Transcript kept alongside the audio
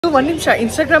1 ನಿಮಿಷ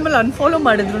Instagram ಅಲ್ಲಿ unfollow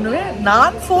ಮಾಡಿದ್ರು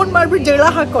ನಾನು ಫೋನ್ ಮಾಡ್ಬಿಟ್ಟು ಜಗಳ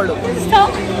ಹಾಕೊಳ್ಳು.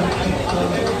 Stop.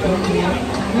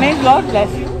 May God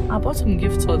bless you. I bought some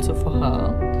gifts also for her.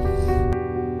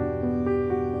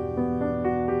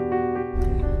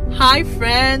 Hi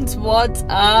friends, what's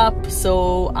up? So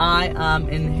I am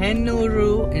in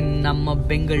Hennuru in Namma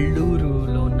Bengaluru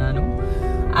lo nanu.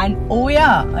 And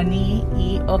Oya ani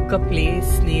ee oka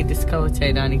place ni discover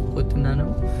cheyadaniki potunnanu.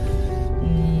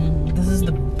 This is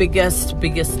the biggest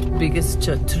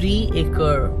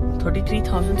 3-acre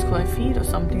 33,000 square feet or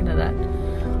something like that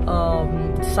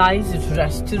size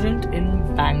restaurant in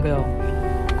Bangalore,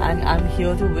 and I'm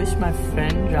here to wish my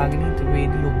friend Ragini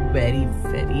Dwivedi a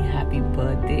very happy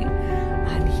birthday.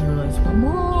 And here's my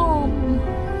mom.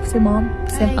 Say mom,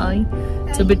 say hi.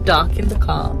 It's a bit dark in the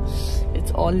car,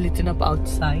 it's all lit up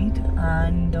outside,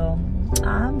 and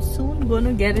I'm soon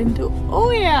gonna get into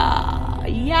oh yeah,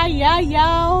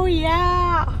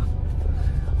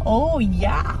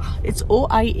 it's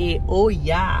OIA, oh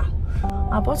yeah.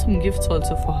 I bought some gifts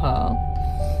also for her.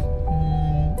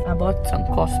 I bought some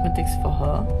cosmetics for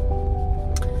her.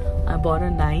 I bought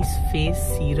a nice face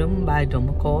serum by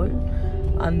Dermacol,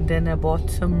 and then I bought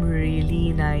some really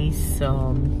nice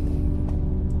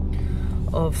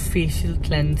facial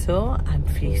cleanser and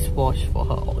face wash for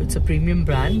her. It's a premium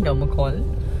brand, Dermacol.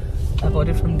 I bought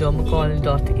it from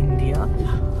dermacol.india.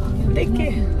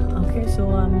 Okay, so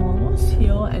I'm almost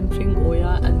here entering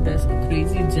Oya, and there's a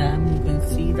crazy jam, you can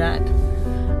see that,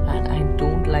 and I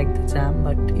don't like the jam,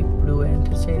 but ippudu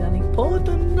enter cheyadaniki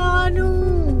potunnanu.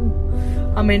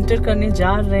 हम enter करने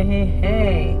जा रहे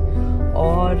हैं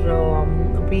और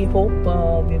we hope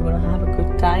we're gonna have a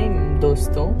good time.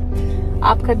 दोस्तों,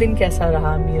 आपका दिन कैसा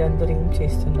रहा? मेरा अंदर एकदम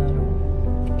చేస్తున్నాను.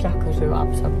 क्या कर रहे हो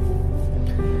आप सब?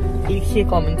 लिखिए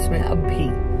कमेंट्स में अभी.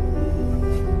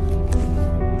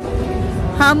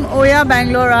 हम ओया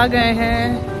बैंगलोर आ गए हैं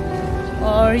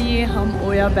और ये हम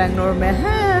ओया बैंगलोर में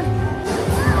हैं.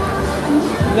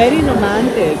 Very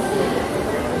romantic.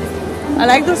 I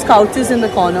like those couches in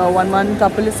the corner. One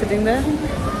couple is sitting there.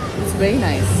 It's very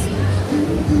nice.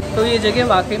 तो ये जगह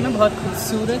वाकई में बहुत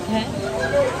खूबसूरत है.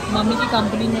 मम्मी की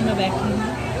कंपनी में मैं बैठी हूँ.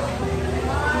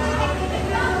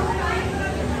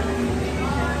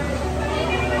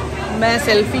 मैं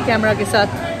सेल्फी कैमरा के साथ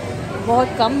बहुत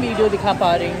कम वीडियो दिखा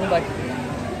पा रही हूँ, बट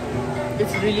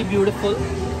इट्स रियली ब्यूटीफुल.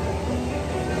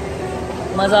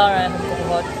 मज़ा आ रहा है हमको,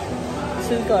 बहुत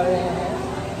चिल कर रहे हैं.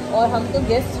 और हम तो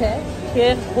गेस्ट हैं.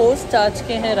 खैर होस्ट आज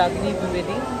के हैं रागिनी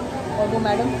द्विवेदी, और वो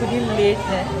मैडम खुद ही लेट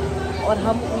हैं, और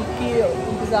हम उनकी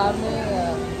इंतज़ार में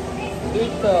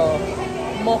एक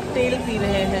मॉकटेल पी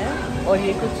रहे हैं, और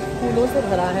ये कुछ फूलों से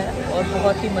भरा है और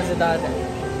बहुत ही मज़ेदार है.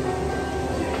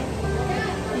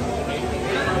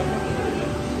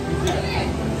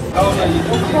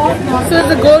 So it's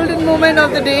the golden moment of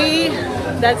the day.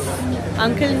 That's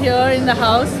uncle here in the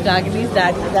house, Ragini's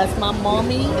daddy. That's my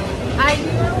mommy. Hi.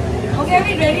 Okay, are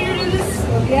we ready to do this?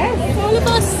 Yes. All of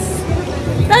us.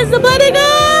 That's the birthday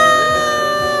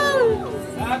girl.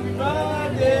 Happy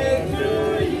birthday to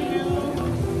you.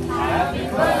 Happy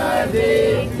birthday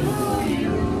to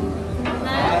you.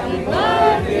 Happy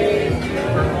birthday to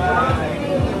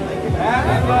you.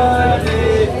 Happy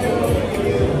birthday to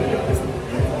you.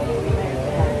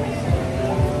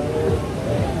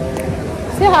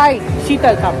 Say hi,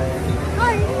 Sheetal, come.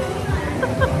 Hi.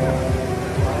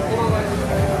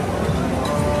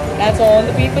 That's all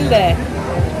the people there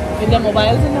with their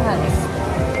mobiles in their hands.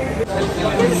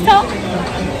 Stop.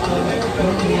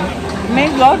 May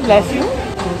God bless you.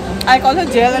 I call her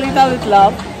Jayalalitha with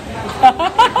love.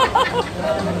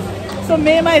 So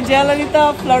may my Jayalalitha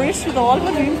flourish with all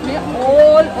her dreams. May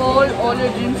all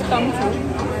your dreams come true.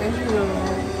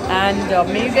 And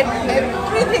may you get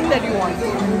everything that you want.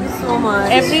 So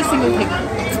much. Every single thing.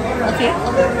 Okay.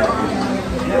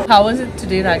 How was it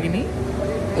today, Ragini?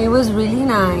 It was really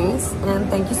nice, and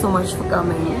thank you so much for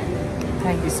coming.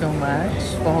 Thank you so much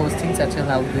for hosting such a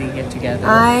lovely get-together.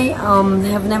 I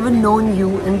have never known you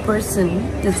in person.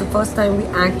 It's the first time we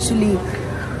actually,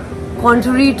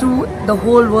 contrary to the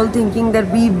whole world thinking that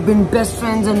we've been best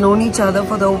friends and known each other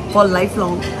for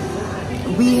lifelong,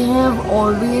 we have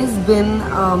always been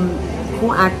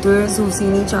co-actors who've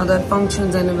seen each other at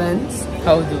functions and events.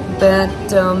 How do?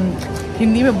 But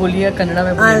Hindi mein boliye, Kannada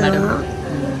mein boliye, madam.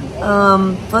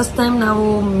 First time ನಾವು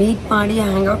meet ಮಾಡಿ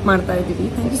hang out ಮಾಡ್ತಾ ಇದ್ದೀವಿ.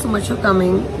 Thank you so much for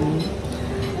coming.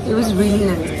 It was really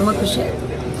nice. ತುಂಬಾ ಖುಷಿ ಆಯ್ತು.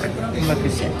 ತುಂಬಾ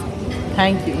ಖುಷಿ ಆಯ್ತು.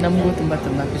 Thank you. ನಮಗೂ ತುಂಬಾ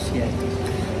ಖುಷಿ ಆಯ್ತು.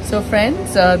 So friends,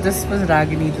 this was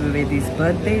Ragini Dwivedi's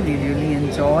birthday. We really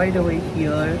enjoyed over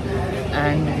here,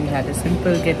 and we had a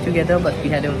simple get together, but we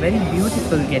had a very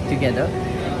beautiful get together.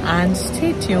 and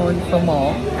stay tuned for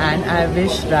more. And I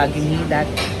wish Ragini that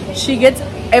she gets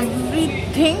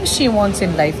everything she wants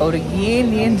in life. ಅವ್ರಿಗೆ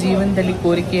ಏನು ಜೀವನದಲ್ಲಿ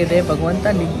ಕೋರಿಕೆ ಇದೆ ಭಗವಂತ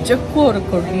ನಿಜಕ್ಕೂ ಅವ್ರಿಗೆ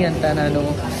ಕೊಡಲಿ ಅಂತ ನಾನು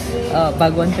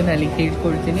ಭಗವಂತನಲ್ಲಿ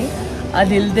ಕೇಳ್ಕೊಳ್ತೀನಿ.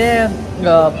 ಅದಿಲ್ಲದೆ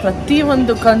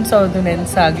ಪ್ರತಿಯೊಂದು ಕನಸು ಅವ್ರದ್ದು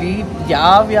ನೆನಸಾಗಲಿ.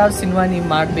 ಯಾವ್ಯಾವ ಸಿನಿಮಾ ನೀವು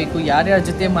ಮಾಡಬೇಕು, ಯಾರ್ಯಾರ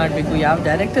ಜೊತೆ ಮಾಡಬೇಕು, ಯಾವ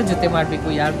ಡೈರೆಕ್ಟರ್ ಜೊತೆ ಮಾಡಬೇಕು,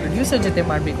 ಯಾವ ಪ್ರೊಡ್ಯೂಸರ್ ಜೊತೆ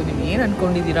ಮಾಡಬೇಕು, ನೀವು ಏನು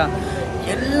ಅಂದ್ಕೊಂಡಿದ್ದೀರಾ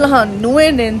ಎಲ್ಲನೂ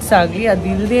ನೆನಸಾಗಲಿ.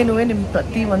 ಅದಿಲ್ಲದೇನೂ ನಿಮ್ಮ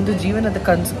ಪ್ರತಿಯೊಂದು ಜೀವನದ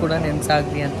ಕನಸು ಕೂಡ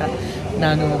ನೆನಸಾಗಲಿ ಅಂತ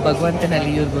ನಾನು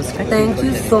ಭಗವಂತನಲ್ಲಿ ಇವ್ರಿಗೋಸ್ಕರ. Thank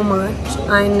you so much.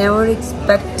 I never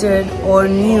expected or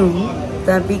knew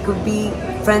that we could be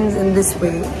friends in this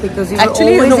way because we were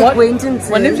always acquaintances.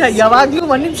 ಒಂದು ನಿಮಿಷ, ಯಾವಾಗಲೂ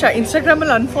ಒಂದು ನಿಮಿಷ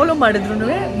ಇನ್ಸ್ಟಾಗ್ರಾಮಲ್ಲಿ ಅನ್ಫಾಲೋ ಮಾಡಿದ್ರು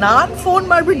ನಾನು ಫೋನ್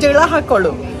ಮಾಡಿಬಿಟ್ಟು ಜಗಳ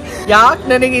ಹಾಕೊಳ್ಳು. ಯಾಕೆ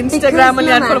ನನಗೆ ಇನ್ಸ್ಟಾಗ್ರಾಮ್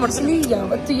ಅಲ್ಲಿ ಅನ್ಫಾಲೋ ಮಾಡ್ತೀನಿ?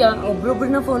 ಯಾವತ್ತು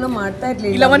ಒಬ್ರೊಬ್ಬರನ್ನ ಫಾಲೋ ಮಾಡ್ತಾ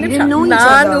ಇರ್ಲಿಲ್ಲ. ಇಲ್ಲ, ಒಂದು ನಿಮಿಷ,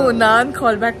 ನಾನು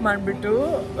ಕಾಲ್ ಬ್ಯಾಕ್ ಮಾಡಿಬಿಟ್ಟು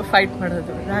ಫೈಟ್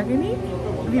ಮಾಡೋದು. Ragini,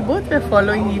 we both we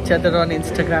following each other on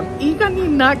Instagram. ಈಗ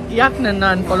ನೀನು ಯಾಕೆ ನನ್ನ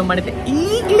ಅನ್ಫಾಲೋ ಮಾಡಿದ್ದೆ?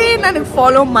 ಈಗಲೇ ನನಗೆ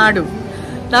ಫಾಲೋ ಮಾಡು,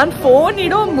 ನಾನು ಫೋನ್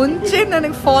ಇಡೋ ಮುಂಚೆ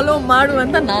ನನಗೆ ಫಾಲೋ ಮಾಡು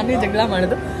ಅಂತ ನಾನೇ ಜಗಳ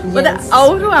ಮಾಡೋದು. ಮತ್ತೆ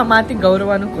ಅವರು ಆ ಮಾತಿಗೆ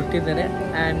ಗೌರವನೂ ಕೊಟ್ಟಿದ್ದಾರೆ.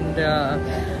 ಆ್ಯಂಡ್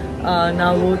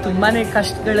ನಾವು ತುಂಬಾ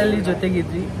ಕಷ್ಟಗಳಲ್ಲಿ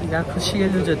ಜೊತೆಗಿದ್ವಿ, ಈಗ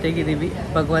ಖುಷಿಯಲ್ಲೂ ಜೊತೆಗಿದ್ದೀವಿ.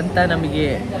 ಭಗವಂತ ನಮಗೆ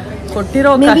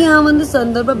ಕೊಟ್ಟಿರೋ ಆ ಒಂದು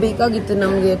ಸಂದರ್ಭ ಬೇಕಾಗಿತ್ತು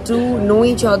ನಮಗೆ to know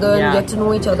each other and get to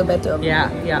know each other better.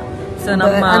 So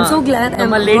I'm so glad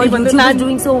ನಮ್ಮ ಲೇಡಿ ಬಂದು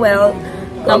doing so well.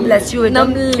 God bless you.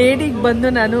 ನಮ್ಮ ಲೇಡಿಗೆ ಬಂದು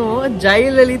ನಾನು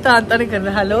ಜಯಲಲಿತಾ ಅಂತಾನೆ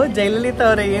ಕರೆದೆ. ಹಲೋ ಜಯಲಲಿತಾ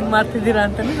ಅವರೇ, ಏನು ಮಾಡ್ತಿದ್ದೀರಾ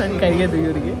ಅಂತಾನೆ ನಾನು ಕರೆಯೋದು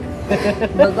ಇವರಿಗೆ.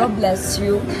 God bless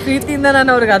you. ಪ್ರೀತಿಯಿಂದ ನಾನು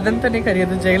ಅವ್ರಿಗೆ ಅದಂತಾನೆ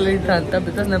ಕರೆಯೋದು, ಜಯಲಲಿತಾ ಅಂತ.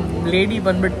 ಬಿಕಾಸ್ ನಮ್ಮ ಲೇಡಿ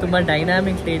ಬಂದ್ಬಿಟ್ಟು ತುಂಬ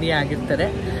ಡೈನಾಮಿಕ್ ಲೇಡಿ ಆಗಿರ್ತಾರೆ.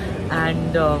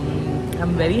 And I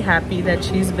am very happy that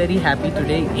she is very happy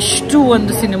today. ಇಷ್ಟು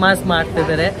ಒಂದು ಸಿನಿಮಾಸ್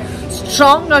ಮಾಡ್ತಿದ್ದಾರೆ,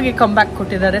 ಸ್ಟ್ರಾಂಗ್ ಆಗಿ ಕಮ್ ಬ್ಯಾಕ್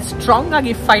ಕೊಟ್ಟಿದ್ದಾರೆ, ಸ್ಟ್ರಾಂಗ್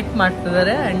ಆಗಿ ಫೈಟ್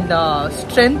ಮಾಡ್ತಿದ್ದಾರೆ. ಆ್ಯಂಡ್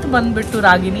ಸ್ಟ್ರೆಂತ್ ಬಂದ್ಬಿಟ್ಟು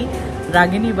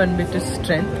ರಾಗಿಣಿ ಬಂದ್ಬಿಟ್ಟು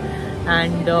ಸ್ಟ್ರೆಂತ್.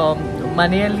 ಆ್ಯಂಡ್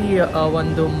ಮನೆಯಲ್ಲಿ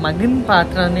ಒಂದು ಮಗನ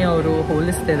ಪಾತ್ರನೇ ಅವರು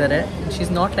ಹೋಲಿಸ್ತಿದ್ದಾರೆ. She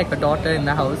is not like a daughter in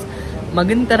the house.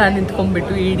 ಮಗನ ಥರ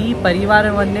ನಿಂತ್ಕೊಂಡ್ಬಿಟ್ಟು ಇಡೀ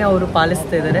ಪರಿವಾರವನ್ನೇ ಅವರು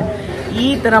ಪಾಲಿಸ್ತಾ ಇದ್ದಾರೆ. ಈ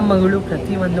ಥರ ಮಗಳು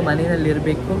ಪ್ರತಿಯೊಂದು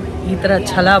ಮನೆಯಲ್ಲಿರಬೇಕು, ಈ ಥರ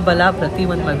ಛಲ ಬಲ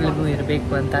ಪ್ರತಿಯೊಂದು ಮಗಳಿಗೂ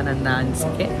ಇರಬೇಕು ಅಂತ ನನ್ನ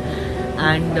ಅನಿಸಿಕೆ.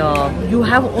 And you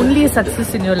have only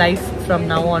success in your life from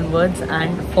now onwards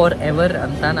and for ever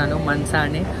ಅಂತ ನಾನು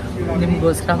ಮನಸಾಣೆ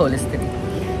ನಿಮಗೋಸ್ಕರ ಹೋಲಿಸ್ತೀನಿ.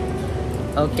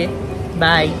 Okay,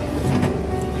 bye.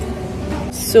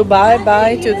 So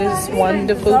bye to this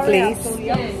wonderful place.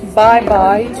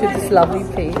 Bye to this lovely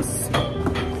place.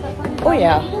 Oh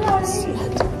yeah.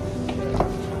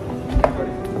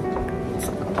 It's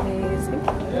amazing.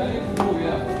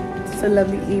 It's a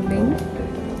lovely evening.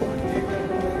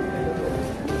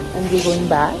 And we're going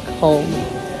back home.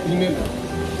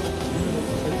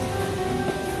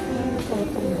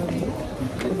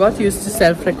 I got used to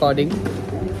self-recording.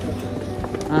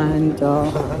 And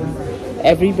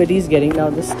everybody's getting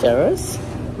down the stairs.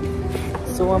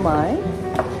 So am I.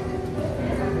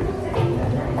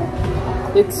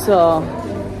 It's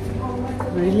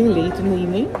really late in the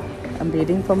evening. I'm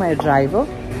waiting for my driver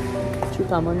to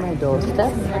come on my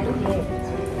doorstep.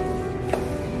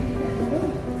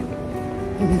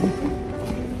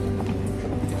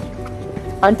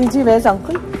 Auntie ji, where's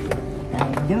uncle?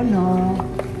 I don't know.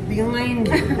 Behind,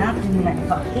 not in my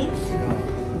pocket.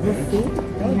 Just see,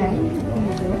 behind.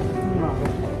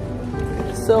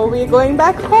 So we're going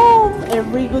back home.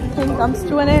 Every good thing comes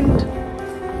to an end.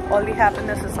 All the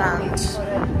happiness is ends.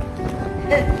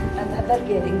 Another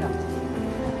getting up.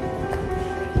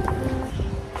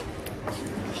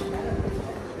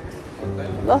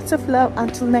 Lots of love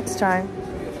until next time.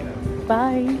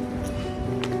 Bye.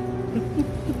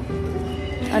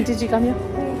 Auntie ji, come here.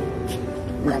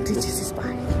 Auntie ji says bye.